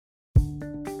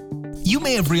You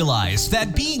may have realized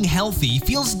that being healthy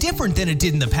feels different than it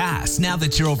did in the past now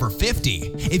that you're over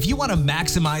 50. If you want to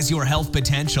maximize your health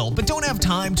potential but don't have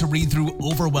time to read through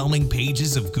overwhelming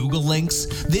pages of Google links,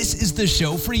 this is the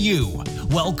show for you.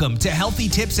 Welcome to Healthy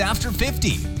Tips After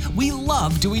 50. We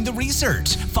love doing the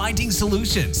research, finding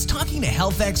solutions, talking to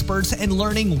health experts, and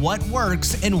learning what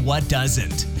works and what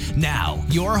doesn't. Now,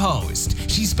 your host.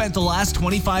 She spent the last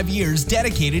 25 years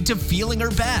dedicated to feeling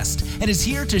her best and is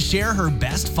here to share her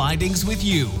best findings with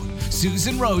you,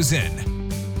 Susan Rosen.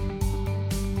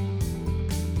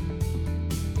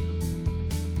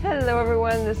 Hello,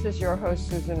 everyone. This is your host,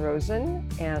 Susan Rosen,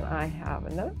 and I have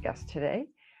another guest today.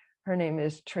 Her name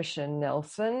is Tricia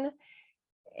Nelson,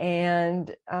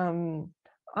 and I'm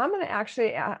going to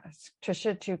actually ask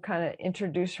Tricia to kind of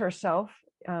introduce herself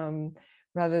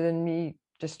rather than me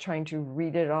just trying to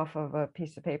read it off of a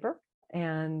piece of paper.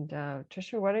 And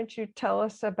Tricia, why don't you tell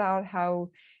us about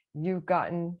how you've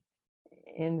gotten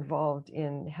involved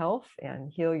in health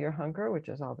and Heal Your Hunger, which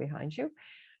is all behind you.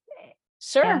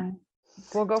 Sure. And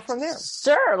we'll go from there.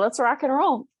 Sure. Let's rock and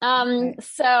roll. Okay.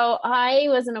 So I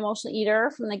was an emotional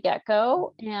eater from the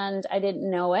get-go, and I didn't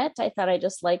know it. I thought I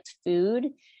just liked food,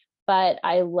 but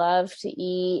I love to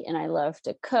eat and I love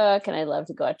to cook and I love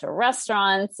to go out to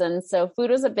restaurants. And so food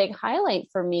was a big highlight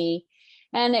for me.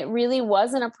 And it really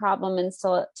wasn't a problem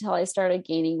until I started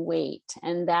gaining weight.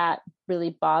 And that really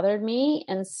bothered me.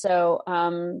 And so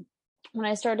when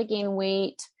I started to gain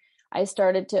weight, I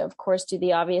started to, of course, do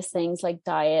the obvious things like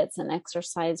diets and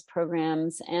exercise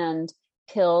programs and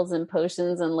pills and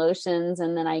potions and lotions.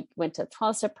 And then I went to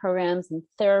 12-step programs and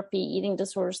therapy, eating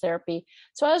disorders therapy.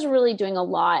 So I was really doing a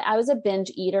lot. I was a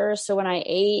binge eater. So when I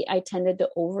ate, I tended to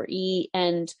overeat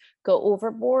and go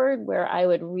overboard, where I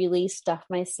would really stuff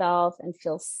myself and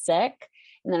feel sick.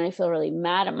 And then I feel really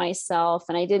mad at myself.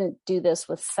 And I didn't do this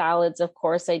with salads, of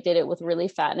course. I did it with really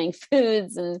fattening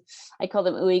foods. And I call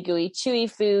them ooey gooey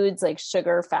chewy foods like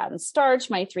sugar, fat, and starch,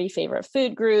 my 3 favorite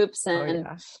food groups. And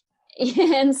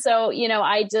and so,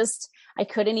 I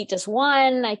couldn't eat just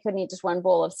one. I couldn't eat just one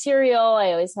bowl of cereal.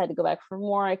 I always had to go back for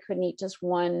more. I couldn't eat just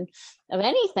one of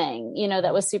anything,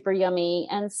 that was super yummy.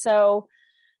 And so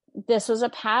this was a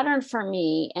pattern for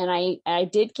me. And I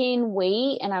did gain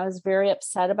weight, and I was very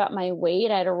upset about my weight.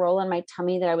 I had a roll in my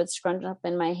tummy that I would scrunch up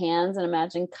in my hands and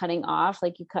imagine cutting off,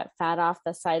 like you cut fat off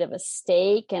the side of a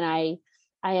steak. And I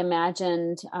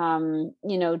imagined,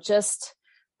 just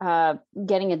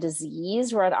getting a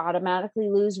disease where I'd automatically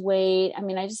lose weight. I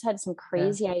mean, I just had some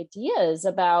crazy ideas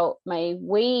about my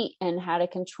weight and how to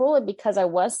control it because I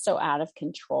was so out of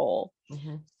control.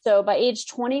 Mm-hmm. So by age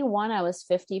 21, I was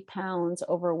 50 pounds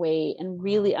overweight and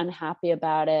really unhappy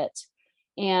about it.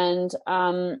 And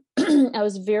I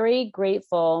was very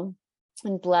grateful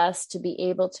and blessed to be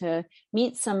able to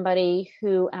meet somebody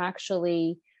who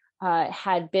actually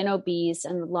had been obese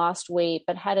and lost weight,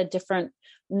 but had a different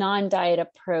non-diet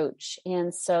approach.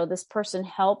 And so this person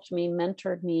helped me,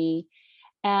 mentored me,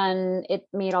 and it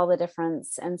made all the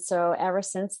difference. And so ever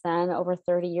since then, over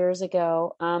 30 years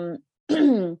ago,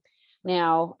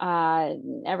 now,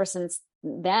 ever since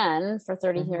then, for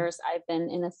 30 years, I've been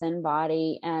in a thin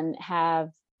body and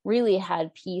have really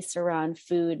had peace around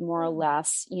food, more or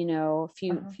less, a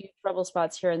few trouble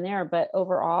spots here and there, but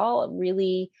overall,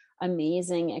 really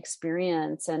amazing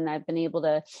experience. And I've been able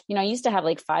to, I used to have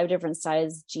like 5 different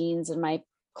size jeans in my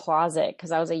closet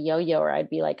because I was a yo-yo, or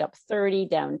I'd be like up 30,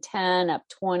 down 10, up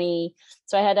 20.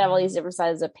 So I had to have all these different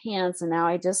sizes of pants. And now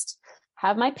I just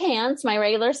have my pants, my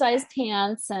regular size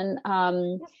pants. And,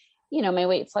 my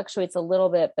weight fluctuates a little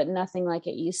bit, but nothing like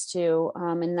it used to.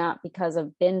 And not because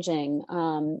of binging,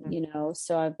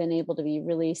 so I've been able to be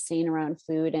really sane around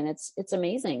food, and it's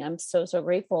amazing. I'm so, so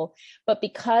grateful. But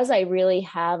because I really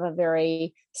have a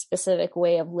very specific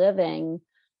way of living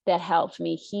that helped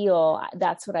me heal,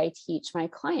 that's what I teach my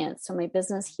clients. So my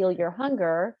business, Heal Your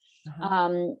Hunger,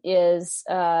 is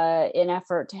an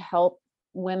effort to help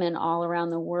women all around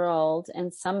the world,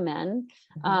 and some men,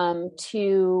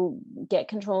 to get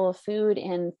control of food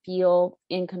and feel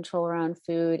in control around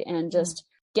food, and just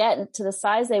get to the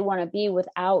size they want to be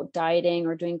without dieting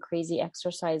or doing crazy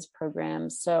exercise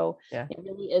programs. So it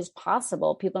really is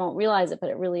possible. People don't realize it, but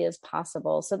it really is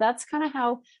possible. So that's kind of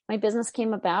how my business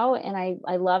came about. And I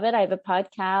love it. I have a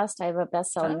podcast. I have a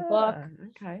best-selling book,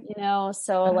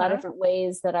 so a lot of different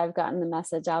ways that I've gotten the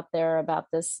message out there about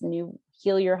this new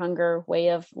Heal Your Hunger way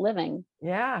of living.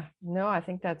 Yeah, no, I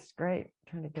think that's great. I'm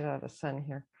trying to get out of the sun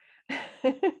here.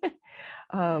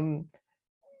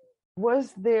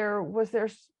 Was there, I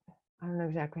don't know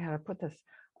exactly how to put this.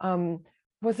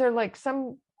 Was there like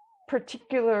some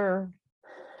particular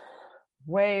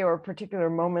way or a particular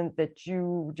moment that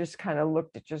you just kind of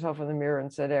looked at yourself in the mirror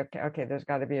and said, okay, there's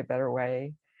got to be a better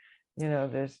way?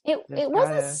 There's it gotta...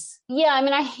 wasn't, yeah, I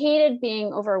mean, I hated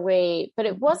being overweight, but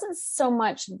it wasn't so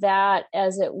much that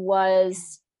as it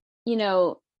was,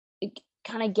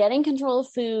 kind of getting control of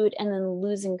food and then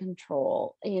losing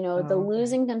control, the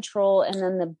losing control and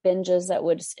then the binges that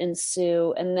would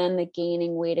ensue and then the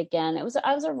gaining weight again. I was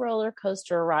a roller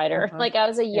coaster rider. Like I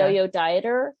was a yo-yo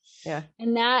dieter. Yeah.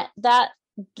 And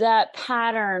that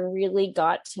pattern really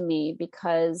got to me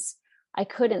because I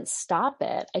couldn't stop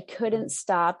it. I couldn't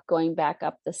stop going back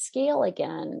up the scale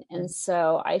again. And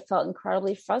so I felt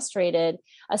incredibly frustrated,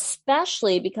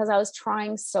 especially because I was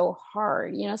trying so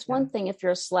hard. It's one thing if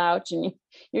you're a slouch and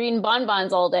you're eating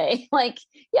bonbons all day, like,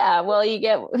 yeah, well, you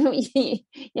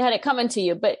had it coming to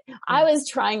you, but I was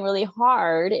trying really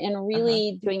hard and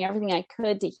really doing everything I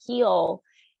could to heal,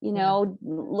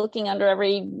 looking under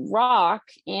every rock,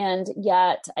 and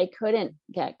yet I couldn't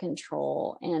get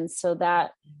control. And so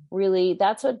that's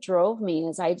what drove me,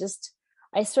 is I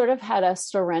sort of had a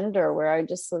surrender where I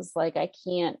just was like, I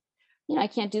can't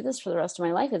do this for the rest of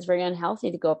my life. It's very unhealthy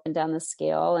to go up and down the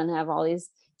scale and have all these,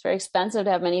 it's very expensive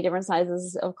to have many different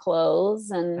sizes of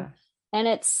clothes, and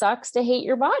it sucks to hate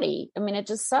your body. I mean, it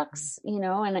just sucks,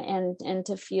 and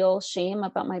to feel shame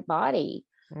about my body.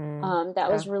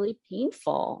 That was really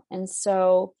painful. And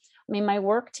so, I mean, my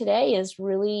work today is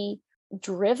really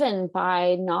driven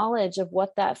by knowledge of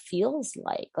what that feels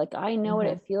like. Like I know what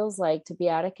it feels like to be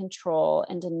out of control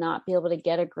and to not be able to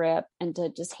get a grip and to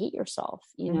just hate yourself,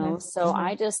 So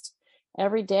I just,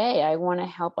 every day I want to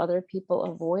help other people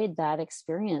avoid that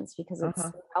experience because it's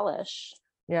hellish.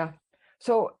 Yeah.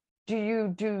 So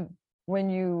when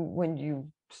you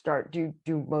start, do you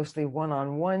do mostly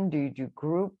one-on-one? Do you do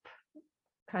group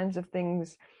kinds of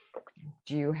things?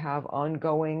 Do you have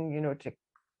ongoing, to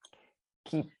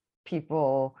keep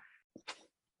people,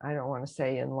 I don't want to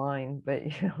say in line, but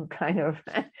kind of,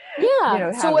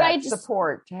 have so what that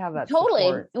support, to have that totally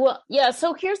support. Well, yeah.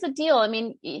 So here's the deal. I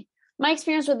mean, my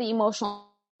experience with the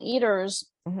emotional eaters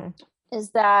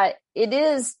is that it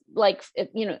is like,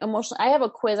 emotional. I have a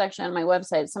quiz actually on my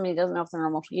website. If somebody doesn't know if they're an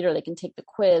emotional eater, they can take the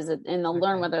quiz and they'll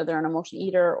learn whether they're an emotional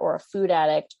eater or a food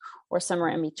addict or somewhere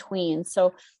in between.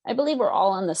 So I believe we're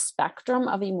all on the spectrum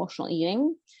of emotional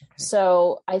eating. Okay.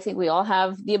 So I think we all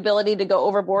have the ability to go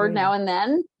overboard now and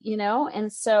then,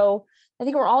 and so I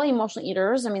think we're all emotional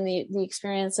eaters. I mean, the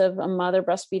experience of a mother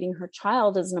breastfeeding her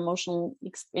child is an emotional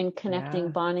and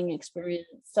connecting bonding experience.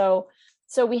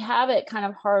 So we have it kind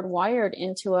of hardwired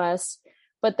into us,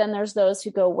 but then there's those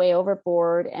who go way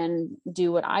overboard and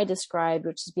do what I described,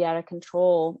 which is be out of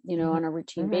control, on a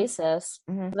routine basis.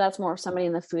 So that's more somebody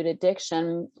in the food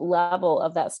addiction level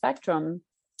of that spectrum.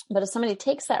 But if somebody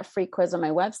takes that free quiz on my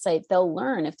website, they'll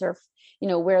learn if they're,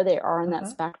 where they are in that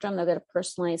spectrum. They'll get a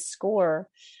personalized score.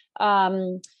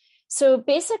 So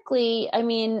basically, I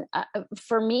mean,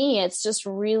 for me, it's just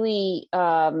really,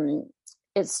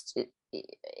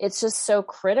 it's just so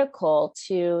critical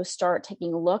to start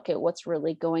taking a look at what's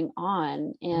really going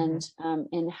on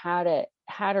and how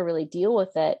to really deal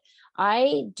with it.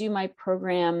 I do my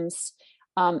programs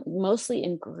mostly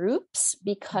in groups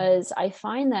because I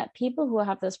find that people who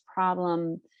have this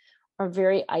problem are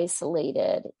very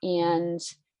isolated and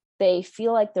they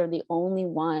feel like they're the only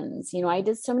ones. I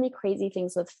did so many crazy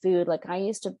things with food. Like I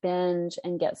used to binge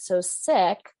and get so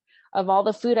sick of all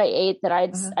the food I ate that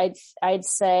I'd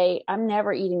say, I'm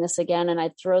never eating this again. And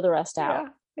I'd throw the rest out.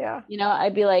 Yeah.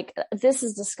 I'd be like, this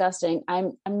is disgusting. I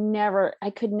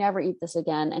could never eat this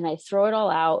again. And I throw it all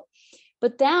out.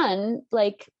 But then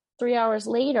like 3 hours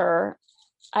later,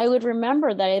 I would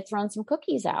remember that I had thrown some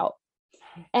cookies out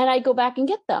and I'd go back and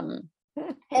get them.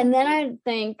 And then I'd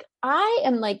think, I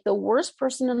am like the worst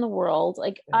person in the world.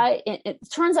 Like it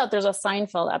turns out there's a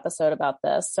Seinfeld episode about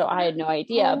this. So I had no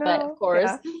idea, but of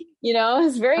course,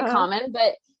 it's very common,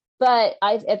 but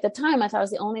at the time I thought I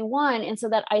was the only one. And so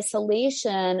that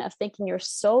isolation of thinking you're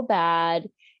so bad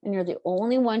and you're the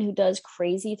only one who does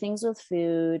crazy things with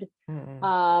food,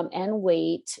 and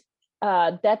weight,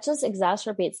 that just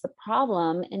exacerbates the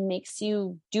problem and makes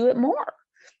you do it more.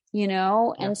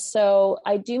 And so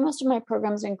I do most of my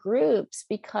programs in groups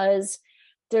because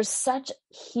there's such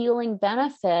healing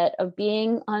benefit of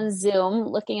being on Zoom,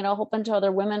 looking at a whole bunch of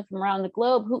other women from around the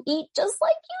globe who eat just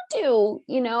like you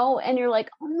do, and you're like,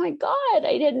 oh my God,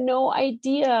 I had no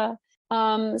idea.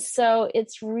 So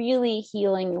it's really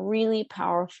healing, really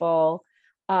powerful.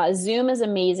 Zoom is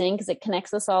amazing because it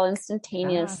connects us all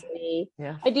instantaneously.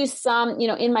 I do some,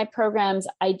 in my programs,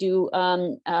 I do,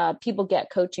 people get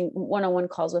coaching one-on-one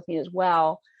calls with me as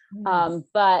well.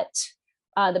 But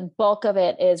the bulk of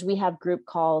it is we have group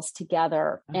calls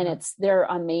together, and they're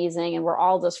amazing. And we're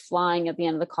all just flying at the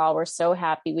end of the call. We're so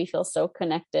happy. We feel so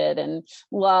connected and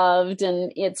loved,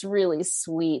 and it's really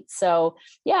sweet. So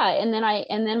yeah. And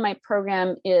then my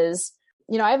program is,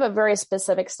 I have a very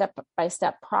specific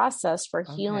step-by-step process for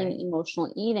healing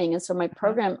emotional eating. And so my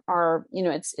program are,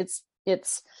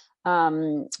 it's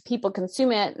people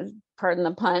consume it, pardon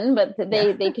the pun, but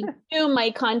they consume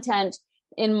my content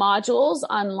in modules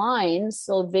online.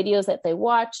 So videos that they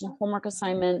watch and homework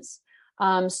assignments.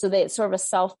 So it's sort of a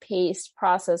self-paced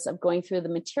process of going through the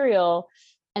material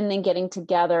and then getting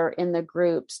together in the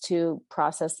groups to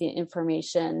process the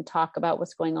information, talk about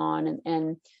what's going on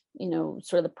and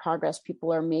sort of the progress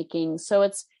people are making. So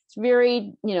it's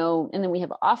very, and then we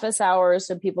have office hours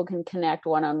so people can connect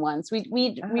one-on-one. So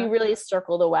we really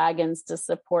circle the wagons to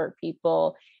support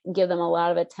people and give them a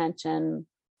lot of attention,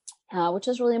 which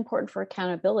is really important for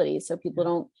accountability. So people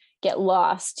don't get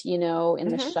lost, in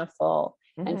the shuffle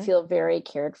and feel very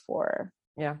cared for.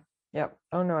 Yeah. Yeah.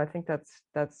 Oh no, I think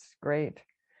that's great.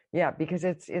 Yeah. Because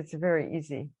it's very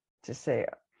easy to say,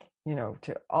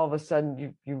 to all of a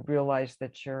sudden you realize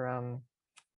that you're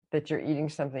eating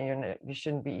something you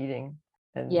shouldn't be eating.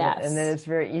 And then it's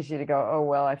very easy to go, oh,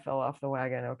 well, I fell off the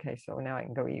wagon. Okay. So now I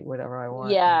can go eat whatever I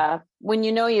want. Yeah. When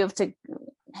you have to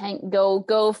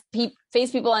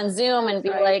face people on Zoom and be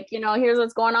like, here's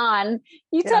what's going on.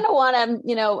 You kind of want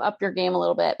to, up your game a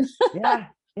little bit.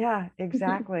 Yeah,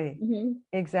 exactly.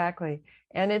 Exactly.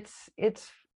 And it's,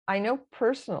 I know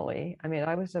personally, I mean,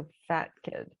 I was a fat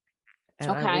kid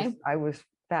and I was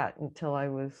fat until I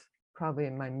was probably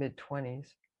in my mid-20s.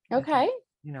 Okay.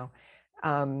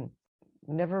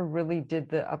 Never really did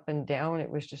the up and down. It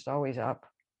was just always up.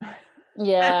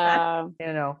 Yeah.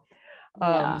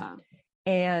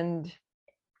 And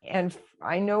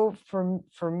I know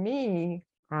for me,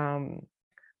 I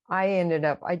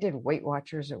did Weight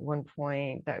Watchers at one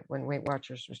point, that when Weight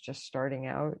Watchers was just starting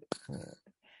out.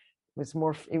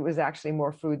 It was actually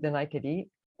more food than I could eat,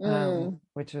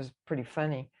 which was pretty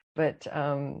funny. But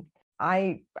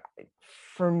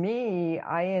for me,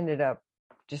 I ended up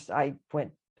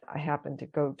I happened to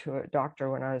go to a doctor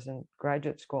when I was in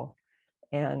graduate school,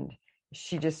 and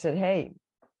she just said, hey,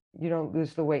 you don't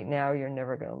lose the weight now, you're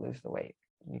never going to lose the weight.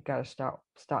 You got to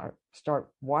start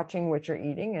watching what you're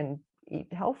eating and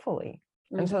eat healthfully.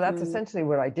 And so that's essentially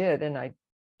what I did. And I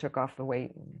took off the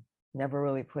weight and never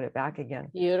really put it back again.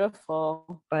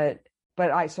 Beautiful. But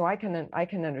I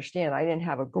can understand. I didn't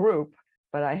have a group,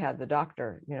 but I had the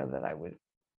doctor, that I would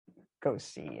go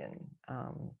see. And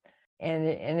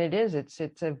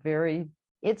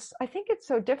I think it's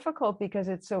so difficult because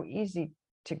it's so easy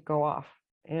to go off.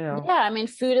 Yeah, I mean,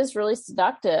 food is really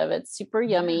seductive. It's super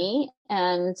yummy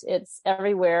and it's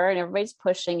everywhere and everybody's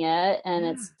pushing it and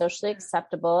it's socially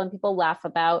acceptable and people laugh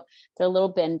about their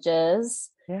little binges,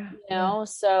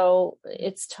 so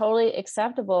it's totally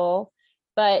acceptable.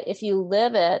 But if you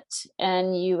live it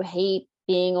and you hate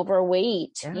being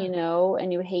overweight,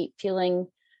 and you hate feeling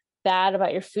bad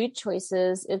about your food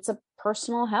choices, it's a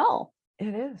personal hell.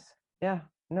 It is. Yeah.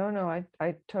 No,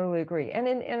 I totally agree. And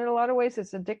in a lot of ways,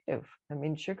 it's addictive. I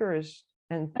mean, sugar is,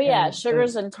 sugar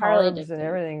is entirely addictive. And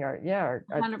everything are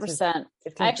 100%.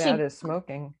 It's as bad as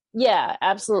smoking. Yeah,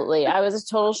 absolutely. I was a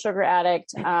total sugar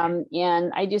addict.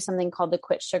 And I do something called the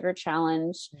Quit Sugar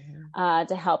Challenge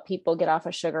to help people get off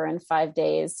of sugar in 5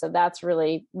 days. So that's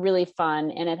really, really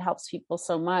fun. And it helps people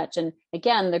so much. And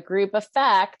again, the group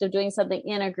effect of doing something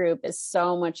in a group is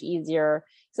so much easier.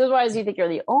 So otherwise you think you're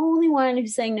the only one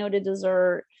who's saying no to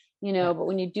dessert, but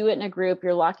when you do it in a group,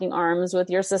 you're locking arms with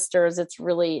your sisters. It's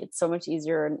so much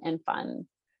easier and fun.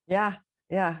 Yeah.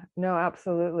 No,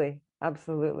 absolutely.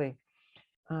 Absolutely.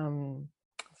 So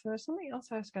there's something else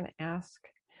I was going to ask.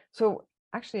 So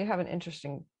actually I have an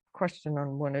interesting question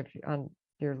on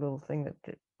your little thing that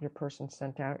your person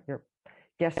sent out, your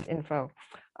guest info,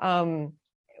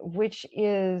 which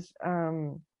is,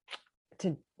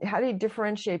 how do you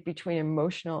differentiate between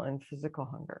emotional and physical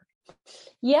hunger?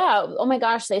 Yeah. Oh my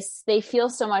gosh. They feel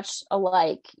so much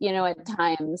alike, at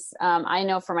times. I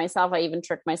know for myself, I even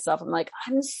trick myself. I'm like,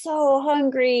 I'm so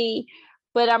hungry,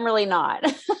 but I'm really not.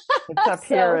 It's up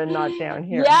here and not down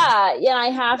here. Yeah. Yeah. I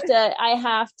have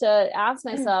to ask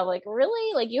myself, like,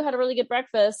 really? Like, you had a really good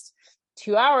breakfast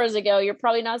 2 hours ago. You're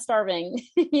probably not starving,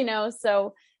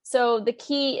 so the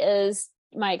key is,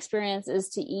 my experience is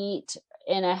to eat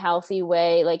in a healthy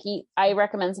way. I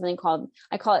recommend something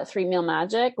I call it 3-meal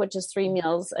magic, which is 3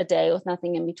 meals a day with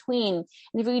nothing in between.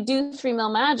 And if you do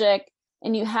 3-meal magic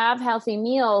and you have healthy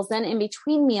meals, then in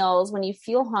between meals, when you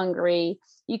feel hungry,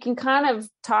 you can kind of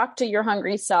talk to your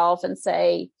hungry self and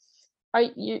say, are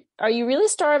you really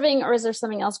starving, or is there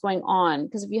something else going on?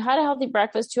 Because if you had a healthy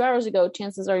breakfast 2 hours ago,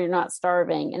 chances are you're not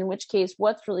starving, in which case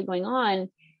what's really going on?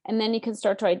 And then you can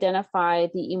start to identify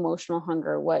the emotional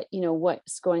hunger,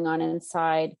 what's going on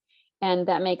inside. And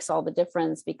that makes all the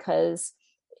difference, because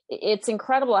it's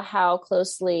incredible how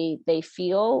closely they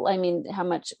feel. I mean, how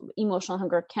much emotional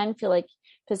hunger can feel like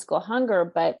physical hunger,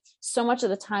 but so much of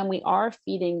the time we are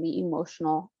feeding the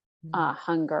emotional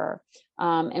hunger.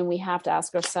 And we have to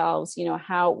ask ourselves,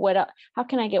 how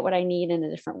can I get what I need in a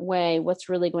different way? What's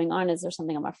really going on? Is there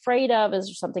something I'm afraid of? Is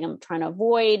there something I'm trying to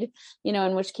avoid?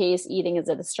 In which case eating is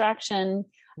a distraction.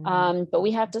 But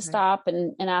we have to stop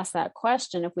and ask that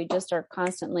question. If we just are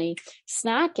constantly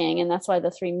snacking, and that's why the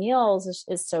 3 meals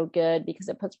is so good, because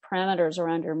it puts parameters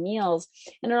around your meals.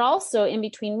 And it also, in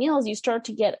between meals, you start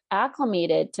to get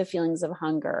acclimated to feelings of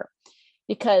hunger,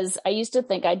 because I used to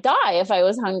think I'd die if I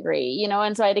was hungry,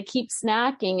 and so I had to keep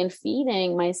snacking and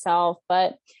feeding myself.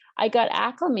 But I got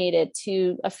acclimated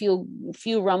to a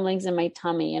few rumblings in my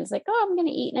tummy, and it's like, oh, I'm going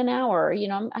to eat in an hour.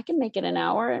 I can make it an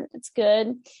hour, and it's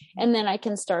good. And then I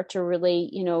can start to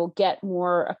really, get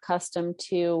more accustomed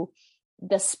to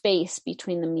the space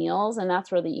between the meals, and that's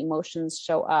where the emotions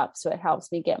show up. So it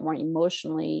helps me get more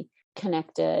emotionally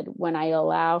connected when I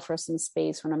allow for some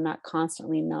space, when I'm not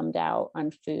constantly numbed out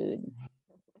on food.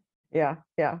 Yeah.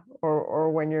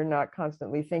 Or when you're not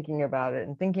constantly thinking about it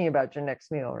and thinking about your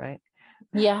next meal, right?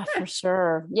 Yeah, for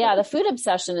sure. Yeah, the food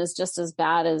obsession is just as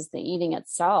bad as the eating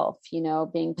itself,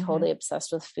 being totally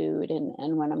obsessed with food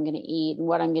and when I'm going to eat and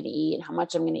what I'm going to eat and how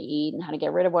much I'm going to eat and how to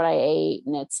get rid of what I ate.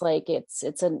 And it's like,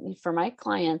 for my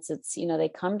clients, it's, they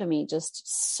come to me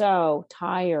just so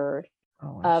tired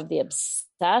of the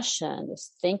obsession,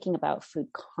 just thinking about food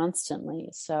constantly.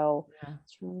 So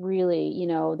it's really,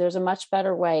 there's a much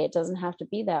better way. It doesn't have to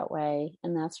be that way.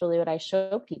 And that's really what I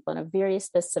show people in a very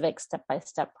specific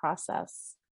step-by-step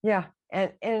process. Yeah. And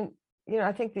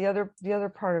I think the other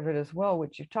part of it as well,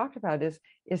 which you've talked about, is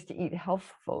to eat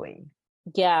healthfully.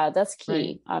 Yeah, that's key,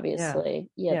 right? Obviously.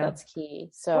 Yeah, that's key.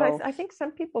 So I think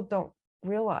some people don't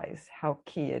realize how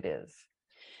key it is.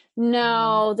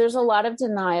 No, there's a lot of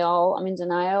denial. I mean,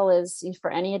 denial is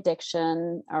for any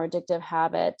addiction or addictive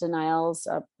habit, denial's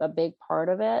a big part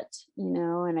of it,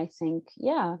 and I think,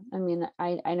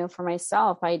 I know for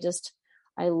myself,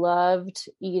 I loved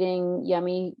eating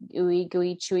yummy,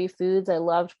 gooey, chewy foods. I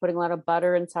loved putting a lot of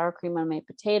butter and sour cream on my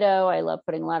potato. I love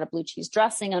putting a lot of blue cheese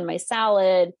dressing on my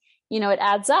salad. It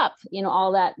adds up,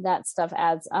 all that stuff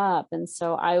adds up. And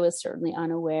so I was certainly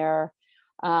unaware.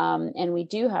 And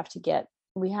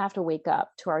we have to wake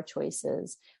up to our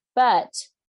choices. But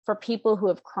for people who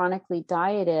have chronically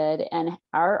dieted and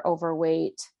are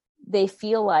overweight, they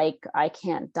feel like I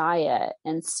can't diet.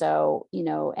 And so,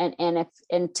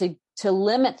 to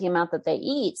limit the amount that they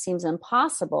eat seems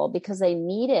impossible because they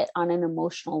need it on an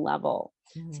emotional level.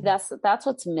 So that's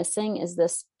what's missing, is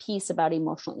this piece about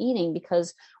emotional eating,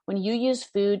 because when you use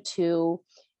food to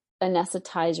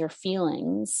anesthetize your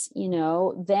feelings,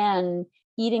 then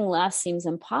eating less seems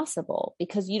impossible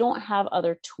because you don't have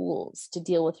other tools to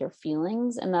deal with your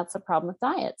feelings. And that's the problem with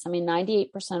diets. I mean,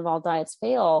 98% of all diets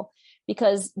fail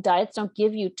because diets don't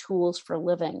give you tools for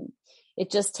living.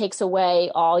 It just takes away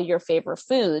all your favorite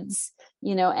foods,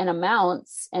 and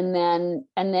amounts. And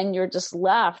then you're just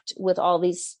left with all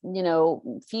these,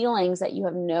 feelings that you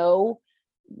have no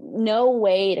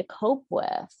way to cope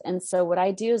with. And so what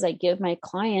I do is I give my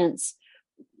clients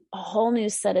a whole new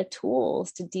set of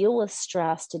tools to deal with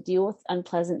stress, to deal with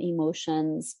unpleasant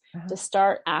emotions, to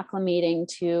start acclimating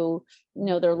to,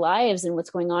 their lives and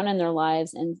what's going on in their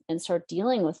lives, and start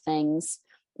dealing with things,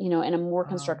 in a more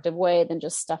constructive way than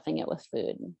just stuffing it with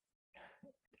food.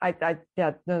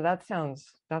 That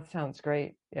sounds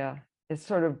great. Yeah. It's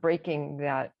sort of breaking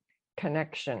that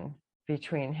connection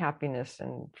between happiness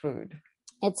and food.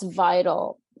 It's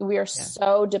vital. We are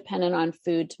so dependent on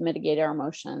food to mitigate our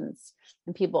emotions,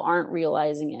 and people aren't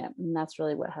realizing it. And that's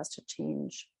really what has to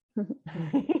change.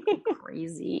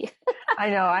 Crazy. I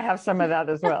know. I have some of that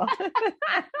as well.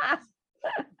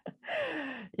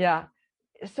 Yeah.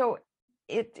 So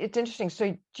it's interesting.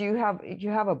 So do you have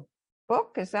a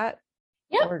book? Is that?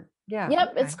 Yep. Yep.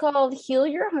 Okay. It's called Heal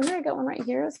Your Hunger. I got one right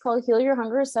here. It's called Heal Your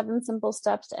Hunger: 7 Simple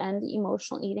Steps to End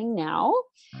Emotional Eating Now.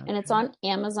 Okay. And it's on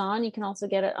Amazon. You can also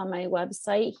get it on my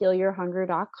website,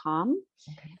 healyourhunger.com.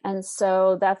 Okay. And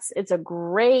so it's a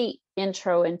great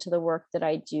intro into the work that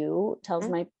I do.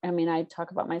 I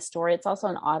talk about my story. It's also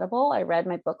on Audible. I read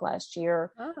my book last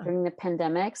year during the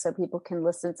pandemic, so people can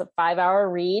listen. It's a 5-hour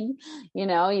read,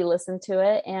 you listen to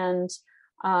it. And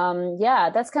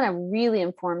that's kind of really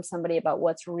inform somebody about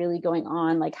what's really going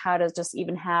on, like how to just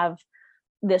even have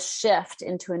this shift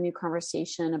into a new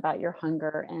conversation about your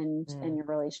hunger and your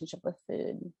relationship with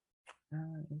food.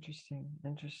 Oh, interesting.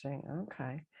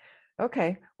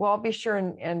 Okay. Well, I'll be sure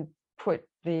and put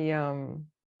the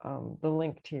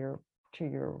link to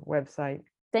your website.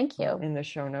 Thank you. In the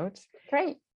show notes.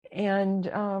 Great. And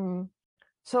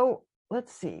so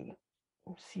let's see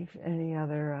if any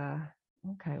other.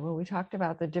 Okay. Well, we talked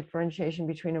about the differentiation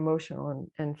between emotional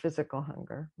and physical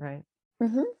hunger, right?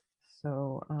 Mm-hmm.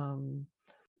 So,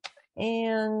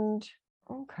 and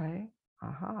okay.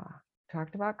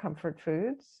 Talked about comfort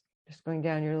foods. Just going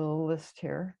down your little list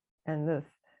here. And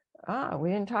we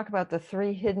didn't talk about the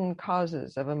 3 hidden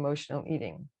causes of emotional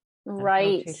eating.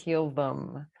 Right. How to heal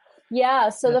them. Yeah.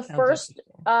 So the first,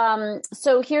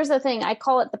 so here's the thing. I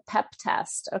call it the PEP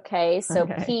test. Okay. So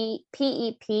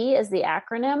PEP is the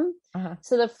acronym. Uh-huh.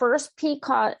 So the first P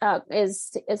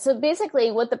is so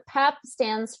basically what the PEP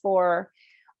stands for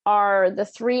are the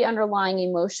 3 underlying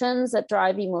emotions that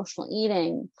drive emotional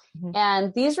eating. Mm-hmm.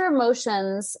 And these are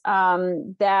emotions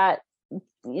that,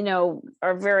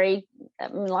 are very,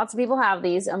 lots of people have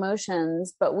these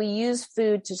emotions, but we use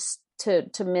food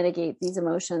to mitigate these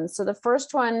emotions. So the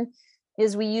first one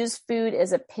is we use food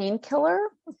as a painkiller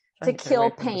to kill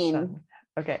pain.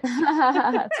 Okay.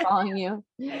 It's following you.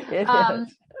 It is.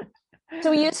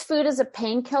 So we use food as a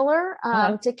painkiller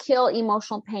to kill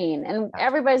emotional pain. And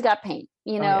everybody's got pain.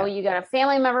 You got a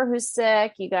family member who's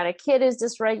sick, you got a kid who's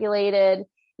dysregulated,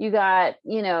 you got,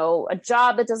 a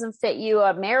job that doesn't fit you,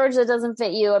 a marriage that doesn't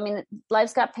fit you. I mean,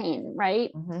 life's got pain,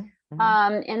 right? Mm-hmm.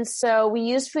 Mm-hmm. And so we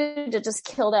use food to just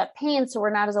kill that pain so we're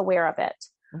not as aware of it.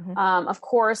 Mm-hmm. Of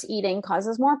course, eating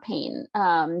causes more pain,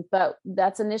 but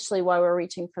that's initially why we're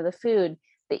reaching for the food.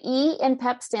 The E in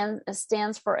PEP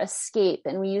stands for escape,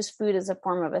 and we use food as a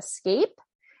form of escape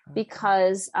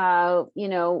because,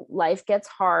 life gets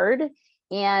hard,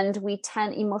 and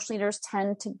emotional eaters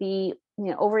tend to be,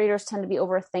 overeaters tend to be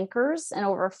overthinkers and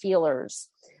overfeelers.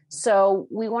 So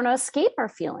we want to escape our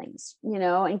feelings,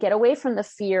 and get away from the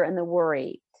fear and the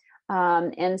worry.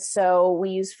 And so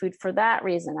we use food for that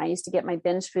reason. I used to get my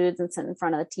binge foods and sit in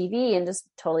front of the TV and just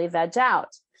totally veg out.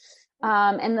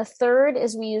 And the third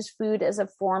is we use food as a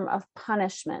form of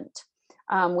punishment,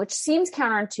 which seems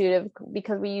counterintuitive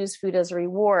because we use food as a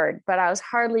reward, but I was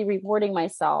hardly rewarding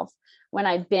myself when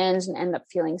I binge and end up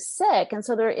feeling sick. And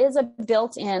so there is a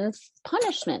built-in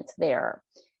punishment there.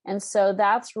 And so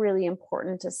that's really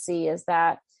important to see is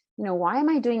that, why am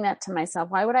I doing that to myself?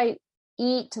 Why would I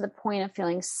eat to the point of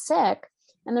feeling sick?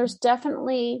 And there's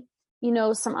definitely,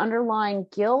 some underlying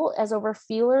guilt. As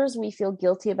overfeelers, we feel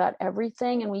guilty about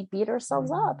everything and we beat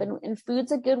ourselves up. And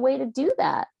food's a good way to do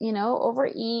that,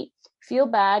 overeat, feel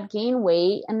bad, gain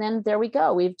weight. And then there we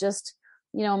go. We've just,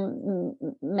 meted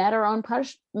our own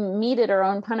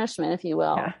punishment, if you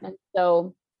will. Yeah. And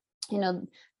so,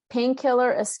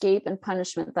 painkiller, escape, and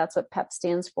punishment, that's what PEP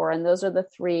stands for. And those are the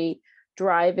 3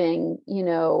 driving,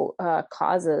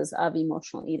 causes of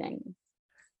emotional eating.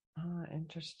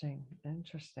 Interesting.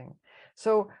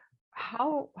 So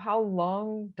how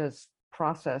long does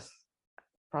process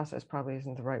probably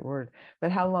isn't the right word,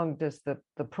 but how long does the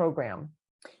program?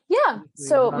 Yeah.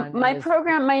 So my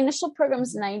initial program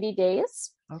is 90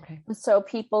 days. Okay. So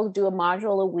people do a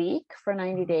module a week for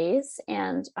 90 days.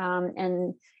 And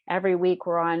every week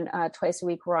we're on, twice a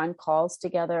week, we're on calls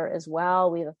together as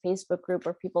well. We have a Facebook group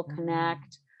where people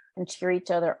connect and cheer each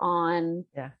other on.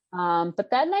 Yeah.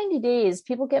 But that 90 days,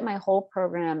 people get my whole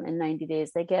program in 90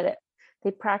 days. They get it.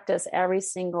 They practice every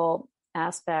single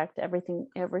aspect, every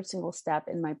single step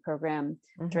in my program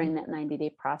during that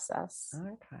 90-day process.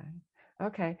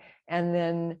 Okay. And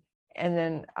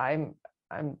then I'm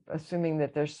assuming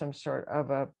that there's some sort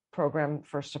of a program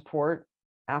for support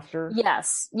after.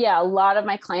 Yes. Yeah. A lot of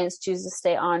my clients choose to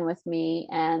stay on with me,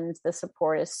 and the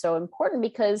support is so important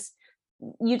because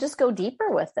you just go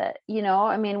deeper with it. We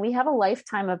have a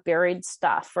lifetime of buried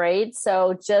stuff, right?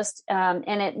 So just, and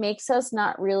it makes us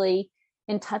not really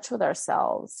in touch with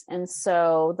ourselves. And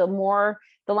so the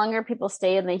longer people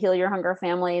stay in the Heal Your Hunger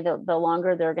family, the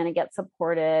longer they're going to get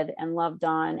supported and loved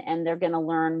on, and they're going to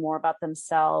learn more about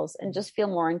themselves and just feel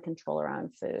more in control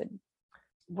around food.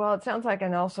 Well, it sounds like,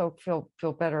 and also feel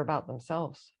better about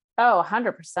themselves. Oh,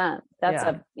 100%. That's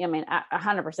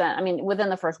 100%. Within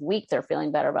the first week, they're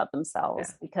feeling better about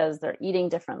themselves because they're eating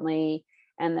differently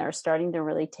and they're starting to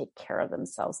really take care of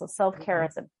themselves. So self-care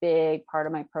is a big part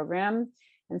of my program.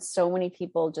 And so many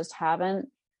people just haven't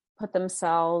put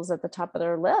themselves at the top of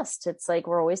their list. It's like,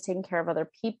 we're always taking care of other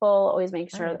people, always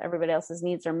making sure that everybody else's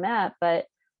needs are met. But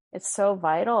it's so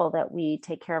vital that we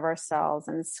take care of ourselves.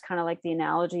 And it's kind of like the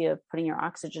analogy of putting your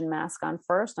oxygen mask on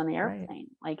first on the airplane.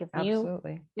 Like if you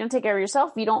don't take care of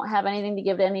yourself, you don't have anything to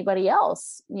give to anybody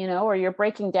else, or you're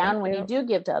breaking down when you do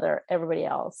give to everybody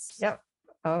else. Yep.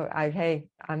 Oh, I'm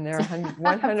there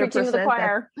 100%. Preaching to the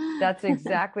choir. That's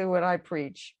exactly what I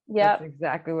preach. Yeah. That's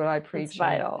exactly what I preach. It's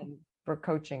vital for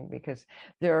coaching, because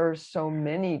there are so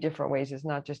many different ways. It's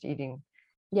not just eating.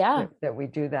 Yeah. That we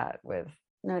do that with.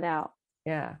 No doubt.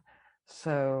 Yeah.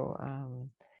 So,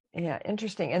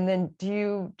 interesting. And then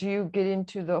do you get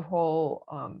into the whole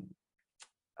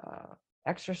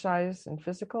exercise and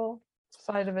physical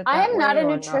side of it? I am not a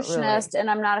nutritionist and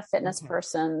I'm not a fitness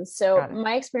person. So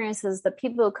my experience is the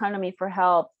people who come to me for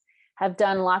help have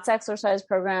done lots of exercise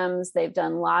programs. They've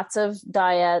done lots of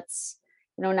diets.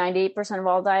 98% of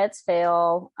all diets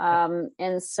fail.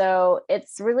 And so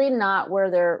it's really not where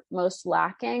they're most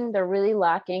lacking. They're really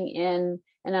lacking in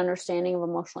an understanding of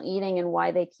emotional eating and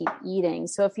why they keep eating.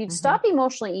 So if you stop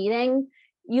emotionally eating,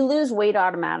 you lose weight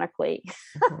automatically.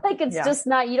 Like it's just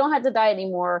not, you don't have to diet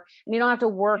anymore, and you don't have to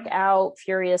work out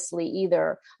furiously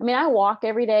either. I mean, I walk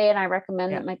every day and I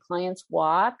recommend that my clients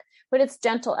walk, but it's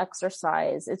gentle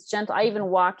exercise. It's gentle. I even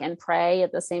walk and pray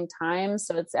at the same time.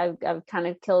 So it's, I've kind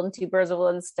of killed 2 birds with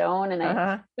 1 stone,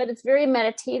 and but it's very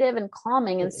meditative and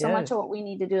calming. And so much of what we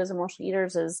need to do as emotional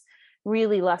eaters is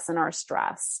really lessen our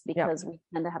stress, because we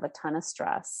tend to have a ton of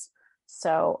stress.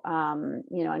 So,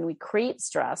 and we create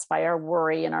stress by our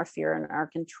worry and our fear and our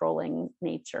controlling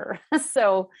nature.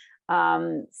 So I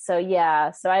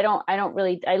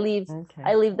leave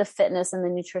the fitness and the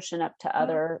nutrition up to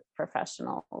other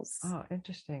professionals. Oh,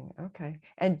 interesting. Okay.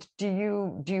 And do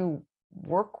you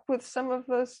work with some of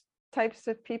those types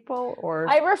of people, or?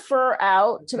 I refer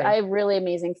out to, I have really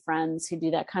amazing friends who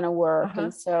do that kind of work.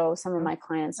 And so some of my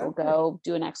clients will go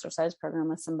do an exercise program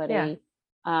with somebody.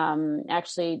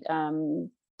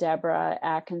 Deborah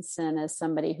Atkinson is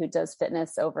somebody who does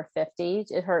fitness over 50.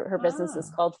 Her business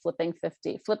is called Flippin'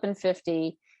 50 and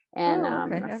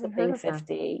Flipping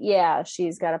 50. Yeah.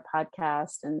 She's got a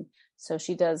podcast. And so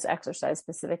she does exercise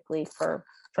specifically for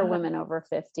women over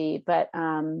 50. But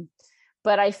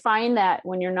I find that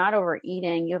when you're not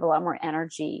overeating, you have a lot more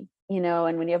energy,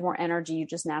 and when you have more energy, you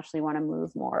just naturally want to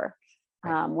move more.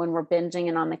 When we're binging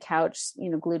and on the couch,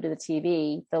 glued to the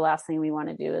TV, the last thing we want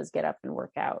to do is get up and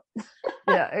work out.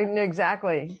 Yeah,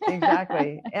 exactly.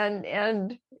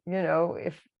 And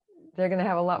if they're going to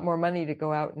have a lot more money to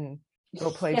go out and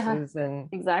go places and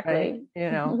exactly,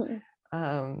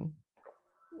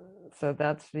 so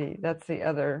that's the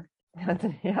other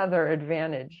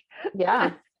advantage.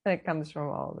 Yeah. That comes from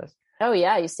all of this. Oh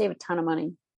yeah. You save a ton of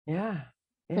money. Yeah.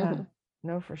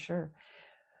 No, for sure.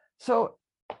 So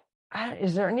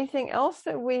is there anything else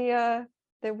that we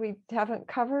haven't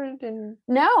covered?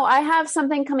 No, I have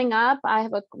something coming up. I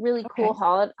have a really cool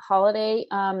holiday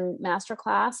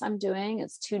masterclass I'm doing.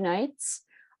 It's 2 nights,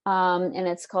 and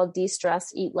it's called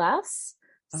De-Stress, Eat Less.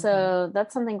 So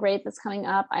that's something great that's coming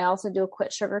up. I also do a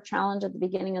quit sugar challenge at the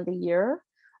beginning of the year.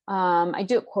 I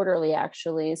do it quarterly,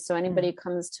 actually. So anybody who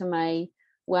comes to my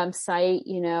website,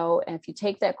 if you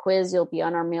take that quiz, you'll be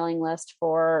on our mailing list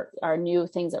for our new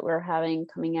things that we're having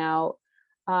coming out.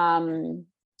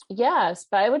 Yes,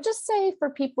 but I would just say for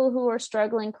people who are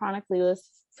struggling chronically with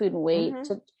food and weight,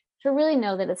 to really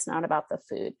know that it's not about the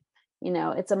food.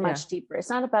 It's a much deeper. It's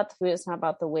not about the food. It's not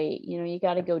about the weight. You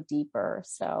got to go deeper.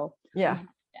 So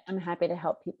I'm happy to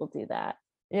help people do that.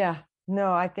 Yeah,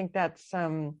 no, I think that's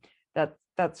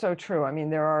so true. I mean,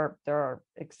 there are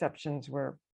exceptions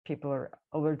where people are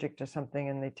allergic to something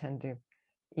and they tend to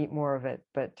eat more of it.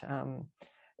 But, I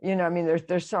mean,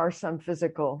 there are some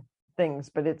physical things,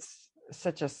 but it's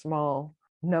such a small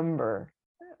number,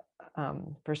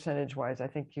 percentage wise. I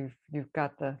think you've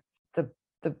got the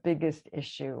biggest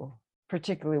issue,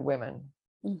 particularly women.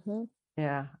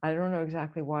 Yeah. I don't know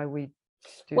exactly why we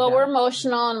do that. We're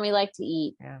emotional and we like to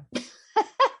eat. Yeah.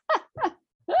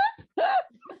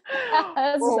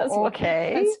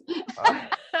 Okay.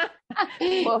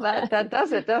 Well, that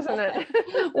does it, doesn't it?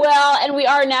 Well, and we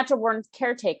are natural born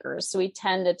caretakers, so we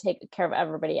tend to take care of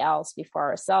everybody else before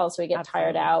ourselves. So we get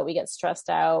tired out, we get stressed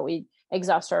out, we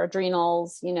exhaust our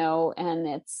adrenals, and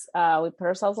it's we put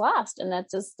ourselves last, and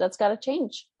that's got to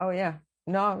change. Oh yeah,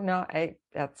 no,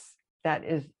 that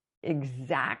is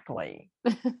exactly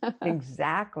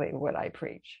what I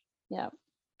preach. Yeah,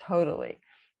 totally.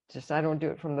 Just I don't do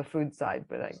it from the food side,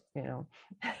 but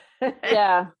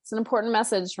yeah, it's an important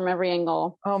message from every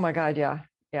angle. Oh my God, yeah.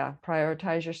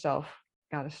 Prioritize yourself.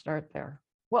 Got to start there.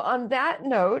 Well, on that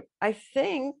note, I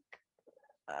think,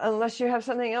 unless you have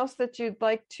something else that you'd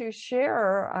like to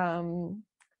share,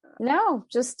 No,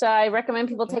 just I recommend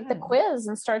people take the quiz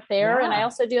and start there. Yeah. And I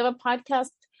also do have a podcast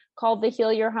called The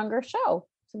Heal Your Hunger Show.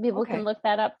 So people Okay. can look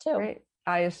that up too. Great.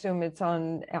 I assume it's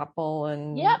on Apple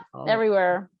and Yep,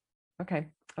 everywhere. Okay.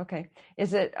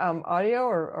 Is it audio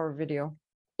or video?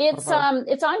 It's on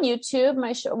YouTube.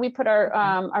 My show, we put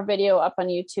our video up on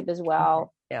YouTube as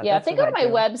well. Okay. Yeah, if they go to my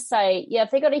website, if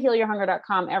they go to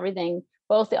healyourhunger.com, everything,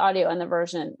 both the audio and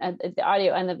the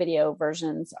audio and the video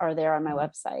versions are there on my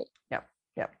website. Yep.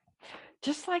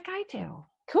 Just like I do.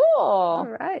 Cool. All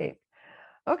right.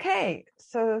 Okay.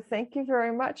 So thank you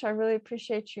very much. I really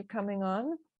appreciate you coming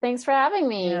on. Thanks for having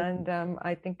me. And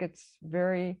I think it's a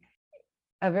very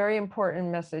important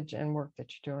message and work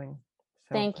that you're doing.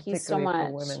 So thank you so much.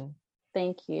 For women.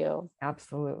 Thank you.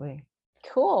 Absolutely.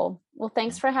 Cool. Well,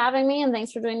 thanks for having me, and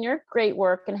thanks for doing your great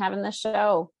work and having the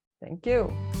show. Thank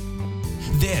you.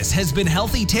 This has been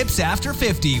Healthy Tips After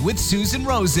 50 with Susan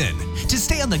Rosen. To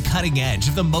stay on the cutting edge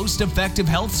of the most effective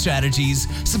health strategies,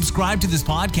 subscribe to this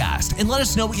podcast and let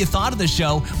us know what you thought of the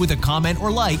show with a comment or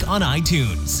like on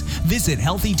iTunes. Visit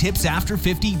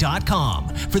healthytipsafter50.com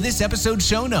for this episode's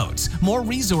show notes, more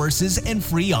resources, and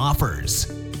free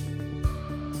offers.